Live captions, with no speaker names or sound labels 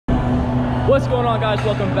What's going on, guys?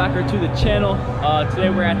 Welcome back to the channel. Today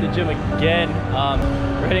we're at the gym again.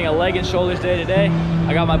 We're hitting a leg and shoulders day today.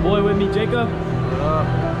 I got my boy with me, Jacob.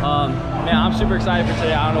 Man, I'm super excited for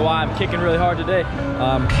today. I don't know why, I'm kicking really hard today.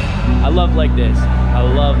 I love leg days. I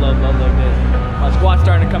love leg days. My squat's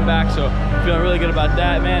starting to come back, so I'm feeling really good about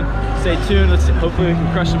that, man. Stay tuned. Hopefully we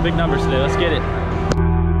can crush some big numbers today. Let's get it.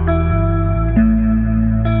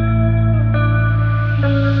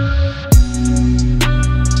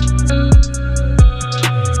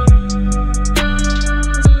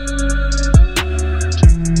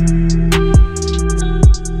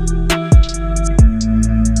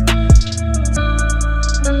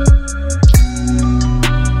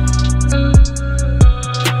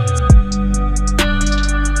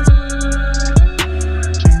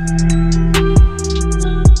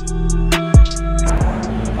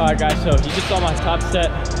 Alright guys, so you just saw my top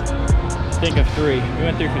set, I think of 3. We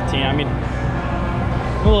went through 15. I mean,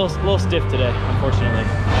 I'm a little stiff today, unfortunately.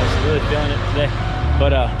 I was really feeling it today. But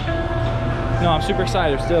no, I'm super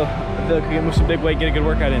excited still. I feel like we can move some big weight, get a good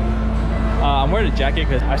workout in. I'm wearing a jacket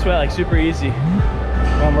because I sweat like super easy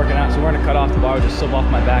when I'm working out. So we're gonna cut off the bar, just slip off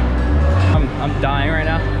my back. I'm dying right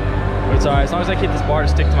now, but it's alright. As long as I keep this bar to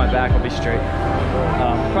stick to my back, I'll be straight.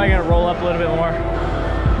 Probably gonna roll up a little bit more.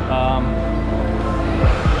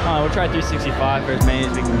 We'll try 365 for as many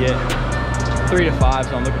as we can get. 3 to 5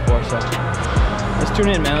 is what I'm looking for, so let's tune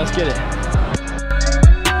in, man. Let's get it.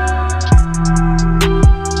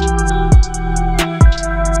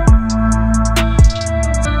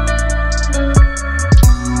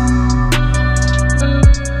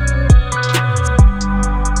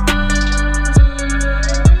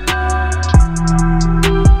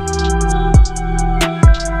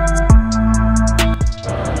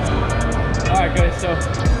 Alright guys, so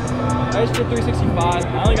I just did 365.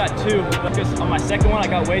 I only got 2 because on my second one I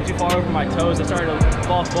got way too far over my toes. I started to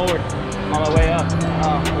fall forward on my way up.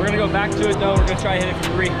 We're gonna go back to it though. We're gonna try to hit it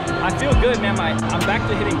for 3. I feel good, man. I'm back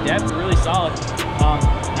to hitting depth really solid.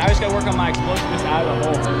 I just gotta work on my explosiveness out of the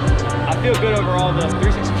hole. I feel good overall. The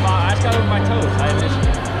 365, I just got over my toes.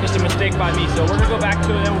 Just a mistake by me. So we're gonna go back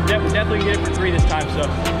to it and we'll definitely get it for 3 this time. So,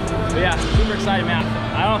 but yeah, super excited, man.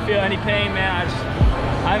 I don't feel any pain, man.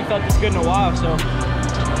 I haven't felt this good in a while, so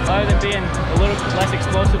other than being a little less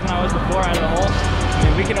explosive than I was before out of the hole, I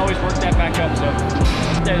mean, we can always work that back up. So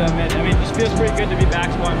man, I mean, it just feels pretty good to be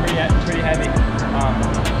back squatting pretty heavy.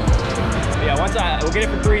 Yeah, we'll get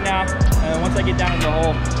it for 3 now, and once I get down in the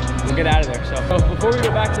hole, we'll get out of there. So before we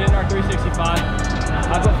go back to hitting our 365,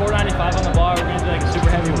 I put 495 on the bar. We're gonna do like a super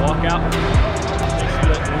heavy walkout.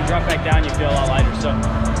 When you drop back down, you feel a lot lighter. So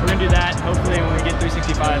we're gonna do that. Hopefully when we get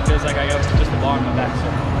 365, it feels like I got just the bar on my back. So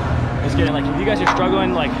let's get it. Like if you guys are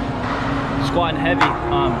struggling like squatting heavy,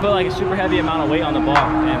 put like a super heavy amount of weight on the bar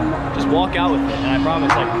and just walk out with it. And I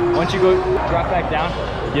promise, like once you go drop back down,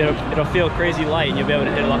 it'll feel crazy light and you'll be able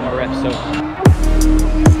to hit a lot more reps. So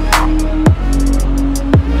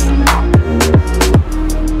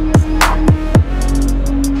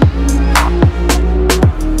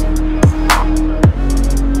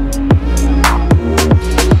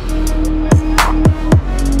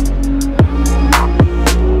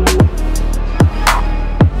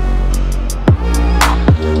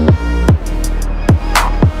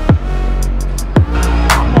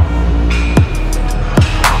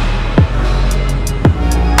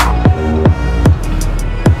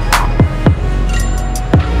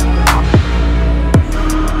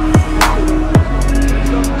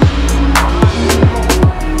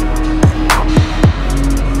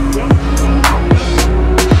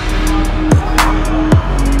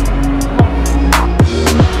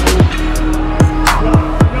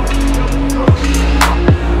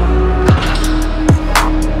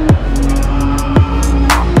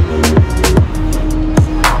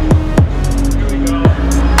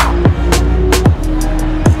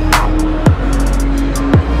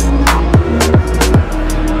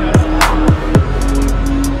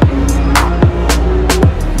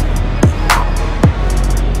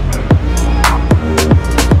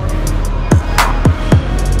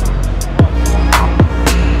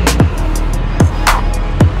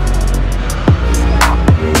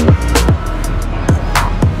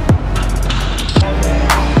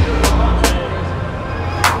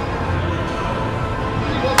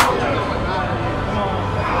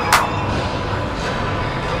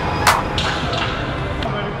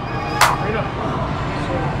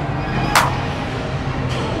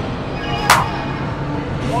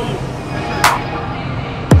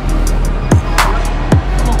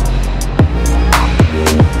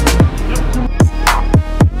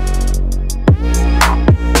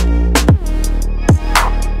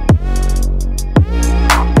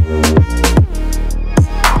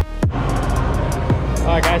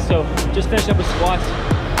All right, guys, so just finished up with squats.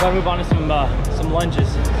 Gotta move on to some lunges.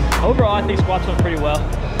 Overall, I think squats went pretty well.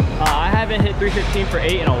 I haven't hit 315 for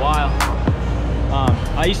 8 in a while.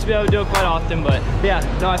 I used to be able to do it quite often, but yeah,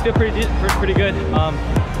 no, I feel pretty good.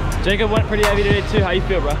 Jacob went pretty heavy today too. How you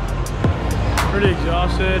feel, bro? Pretty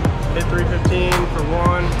exhausted. Hit 315 for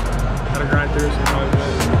 1. Gotta grind through sometimes.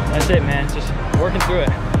 That's it, man. It's just working through it.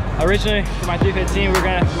 Originally, for my 315, for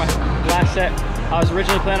my last set, I was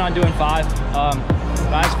originally planning on doing 5.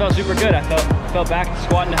 But I just felt super good. I felt back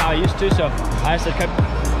squatting to how I used to, so I just said,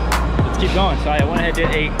 let's keep going. So I went ahead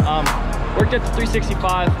and did 8. Worked at the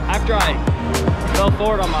 365. After I fell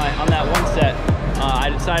forward on that one set, I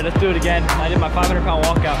decided let's do it again. I did my 500-pound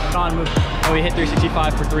walkout, on move, and we hit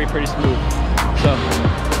 365 for 3 pretty smooth. So,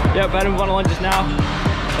 yeah, better move on to lunges now.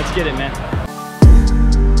 Let's get it, man.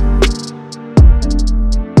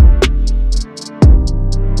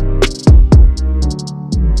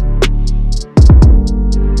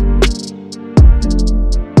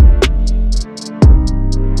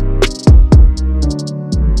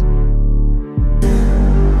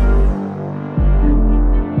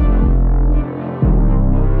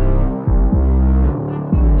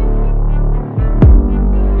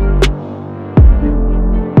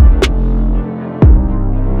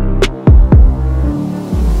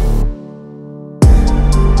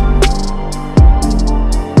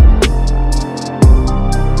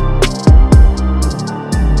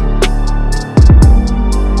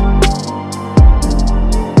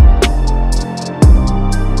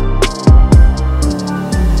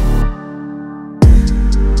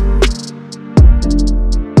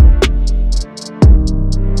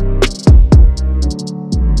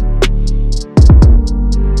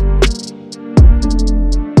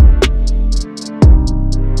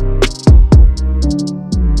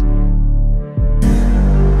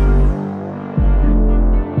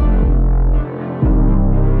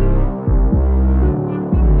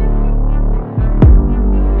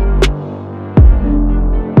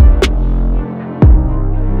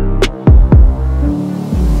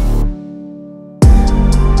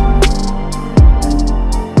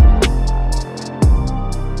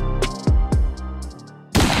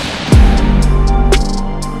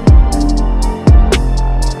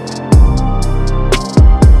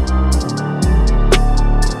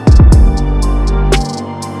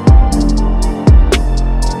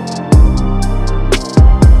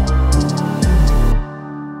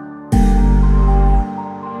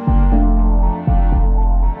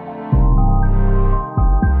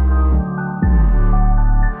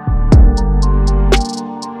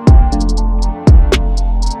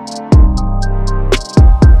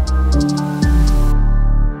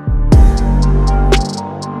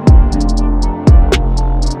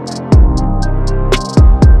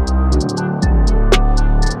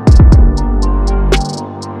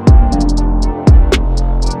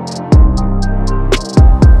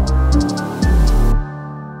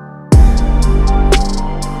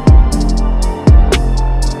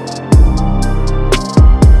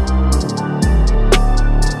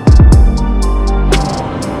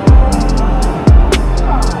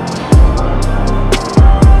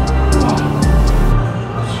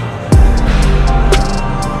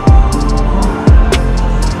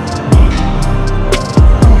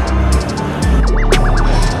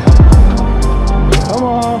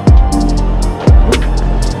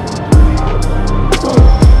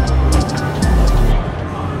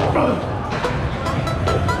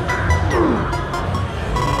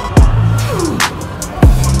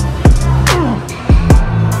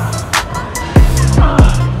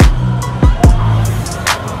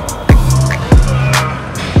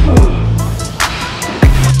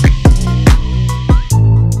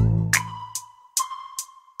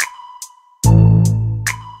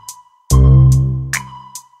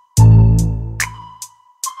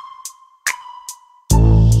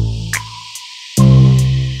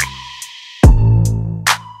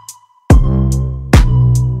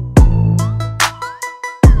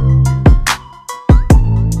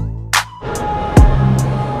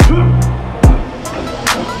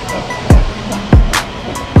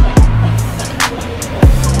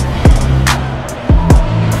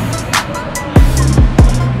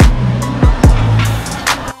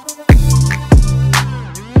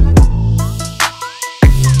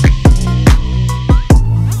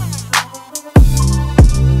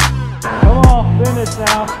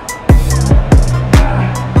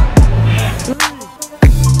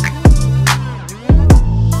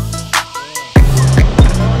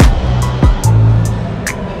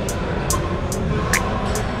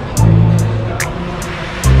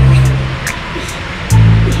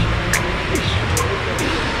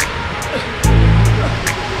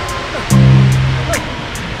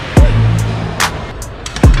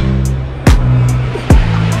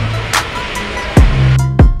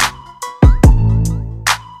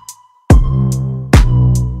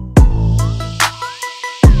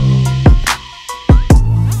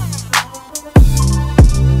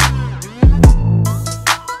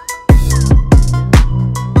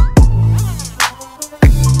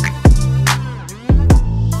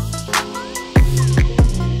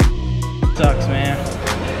 sucks, man.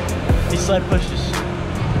 These sled pushes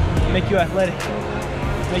make you athletic,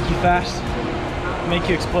 make you fast, make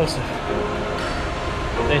you explosive.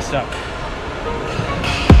 They suck.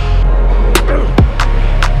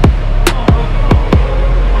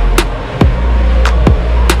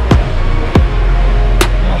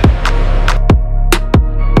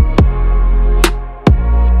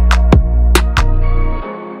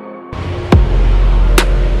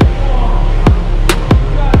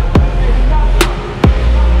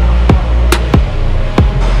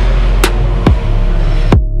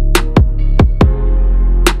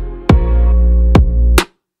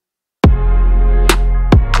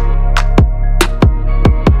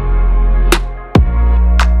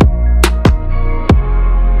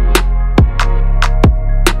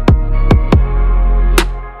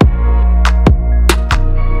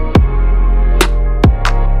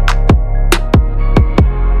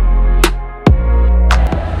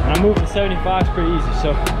 Moving 75 is pretty easy,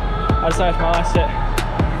 so I decided for my last set,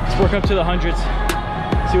 let's work up to the hundreds,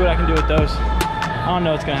 see what I can do with those. I don't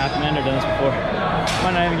know what's gonna happen. I've never done this before.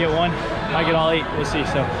 Might not even get one, might get all 8, we'll see.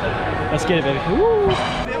 So let's get it, baby. Woo!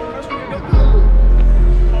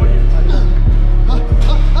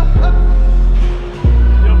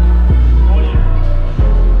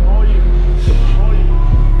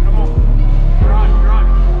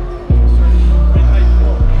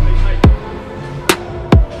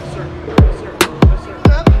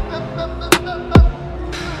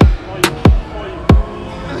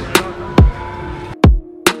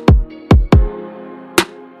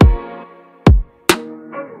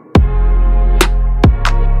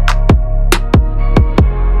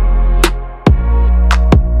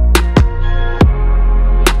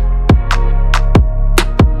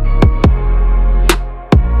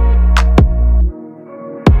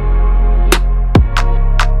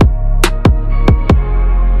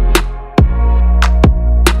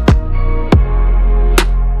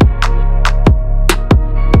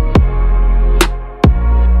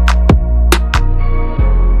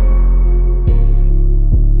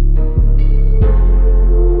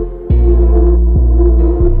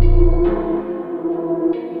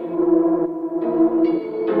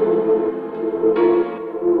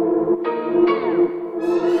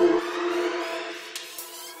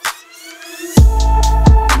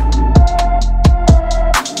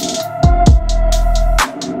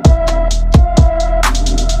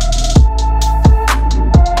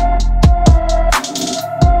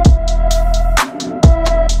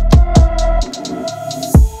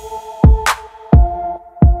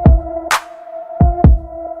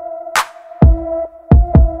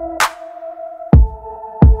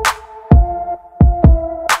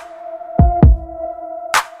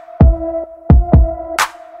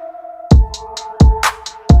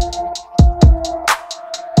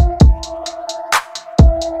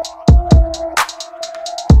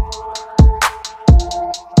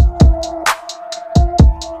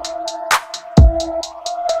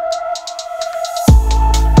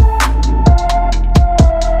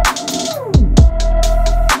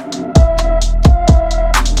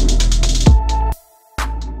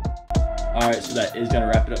 Alright, so that is going to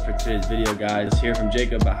wrap it up for today's video, guys. Let's hear from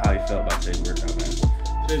Jacob about how he felt about today's workout,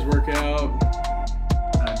 man. Today's workout,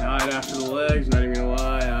 I died after the legs, not even gonna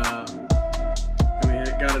lie.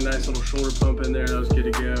 Got a nice little shoulder pump in there, that was good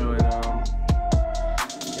to go. And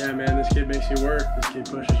yeah, man, this kid makes me work. This kid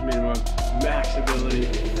pushes me to my max ability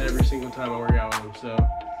every single time I work out with him. So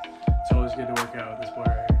it's always good to work out with this boy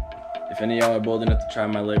right here. If any of y'all are bold enough to try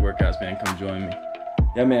my leg workouts, man, come join me.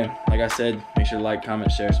 Yeah, man, like I said, make sure to like,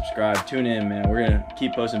 comment, share, subscribe, tune in, man. We're gonna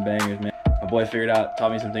keep posting bangers, man. My boy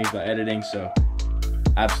taught me some things about editing, so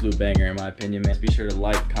absolute banger in my opinion, man. Be sure to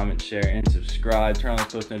like, comment, share, and subscribe. Turn on those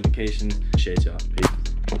post notifications. Appreciate y'all. Peace.